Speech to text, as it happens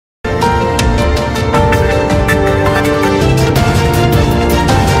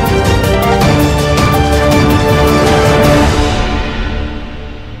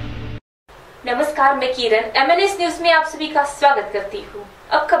नमस्कार, मैं किरण MNS news में आप सभी का स्वागत करती हूँ।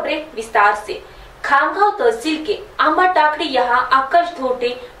 अब खबरें विस्तार से। खामगांव तहसील के आंबा टाकड़ी यहाँ आकाश धोटे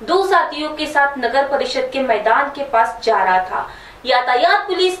दो साथियों के साथ नगर परिषद के मैदान के पास जा रहा था। यातायात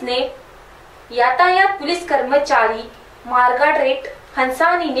पुलिस कर्मचारी मार्गारेट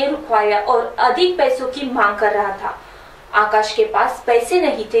हंसानी ने रुकवाया और अधिक पैसों की मांग कर रहा था। आकाश के पास पैसे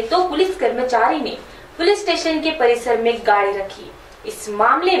नहीं थे तो पुलिस कर्मचारी ने पुलिस स्टेशन के परिसर में गाड़ी रखी। इस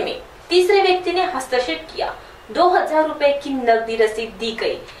मामले में तीसरे व्यक्ति ने हस्तक्षेप किया। 2000 रुपए की नकदी रसीद दी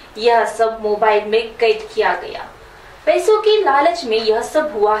गई। यह सब मोबाइल में कैद किया गया। पैसों की लालच में यह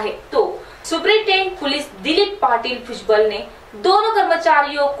सब हुआ है तो सुपरिटेंडेंट पुलिस दिलीप पाटिल भुजबल ने दोनों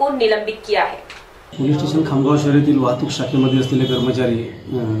कर्मचारियों को निलंबित किया है। पोलीस स्टेशन खामगाव शहरातील वाहतूक शाखेमध्ये असलेले कर्मचारी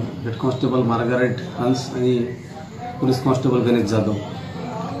हेड कॉन्स्टेबल मार्गारेट हंस आणि पोलीस कॉन्स्टेबल गणेश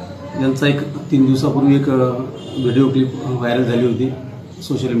जाधव यांचा एक 3 दिवसापूर्वी एक व्हिडिओ क्लिप व्हायरल झाली होती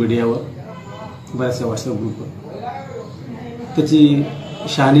सोशल मीडियावर, बऱ्याचशा व्हॉट्सअप ग्रुपवर। त्याची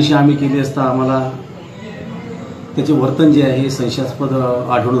शहानिशा आम्ही केली असता आम्हाला त्याचे वर्तन जे आहे संशयास्पद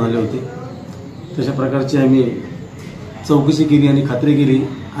आढळून आले होते। तशा प्रकारची आम्ही चौकशी केली आणि खात्री केली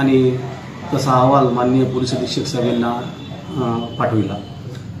आणि तसा अहवाल माननीय पोलीस अधीक्षक साहेबांना पाठविला।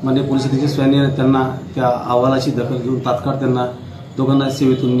 माननीय पोलीस अधीक्षक साहेबांनी त्यांना त्या अहवालाची दखल घेऊन तात्काळ त्यांना दोघांना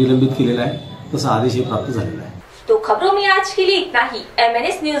सेवेतून निलंबित केलेला आहे। तसा आदेशही प्राप्त झालेला आहे। तो खबरों में आज के लिए इतना ही।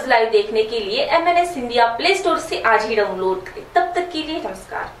 MNS न्यूज लाइव देखने के लिए MNS हिंदी आप प्ले स्टोर से आज ही डाउनलोड करें। तब तक के लिए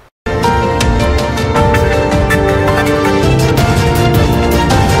नमस्कार।